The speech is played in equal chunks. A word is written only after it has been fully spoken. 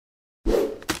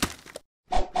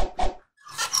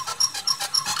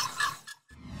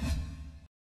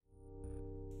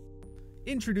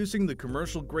Introducing the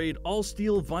commercial-grade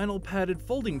all-steel vinyl padded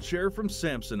folding chair from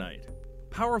Samsonite.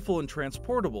 Powerful and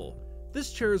transportable,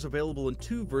 this chair is available in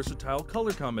two versatile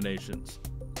color combinations,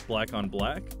 black on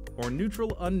black or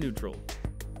neutral on neutral.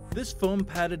 This foam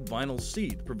padded vinyl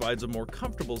seat provides a more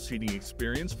comfortable seating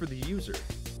experience for the user.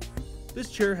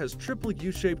 This chair has triple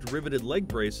U-shaped riveted leg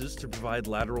braces to provide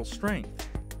lateral strength,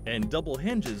 and double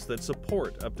hinges that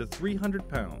support up to 300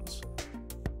 pounds.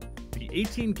 The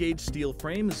 18-gauge steel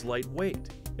frame is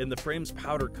lightweight, and the frame's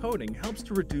powder coating helps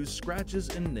to reduce scratches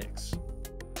and nicks.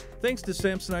 Thanks to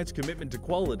Samsonite's commitment to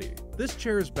quality, this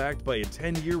chair is backed by a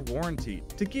 10-year warranty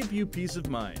to give you peace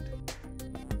of mind.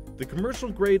 The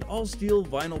commercial-grade all-steel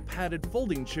vinyl padded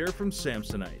folding chair from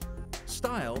Samsonite.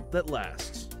 Style that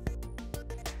lasts.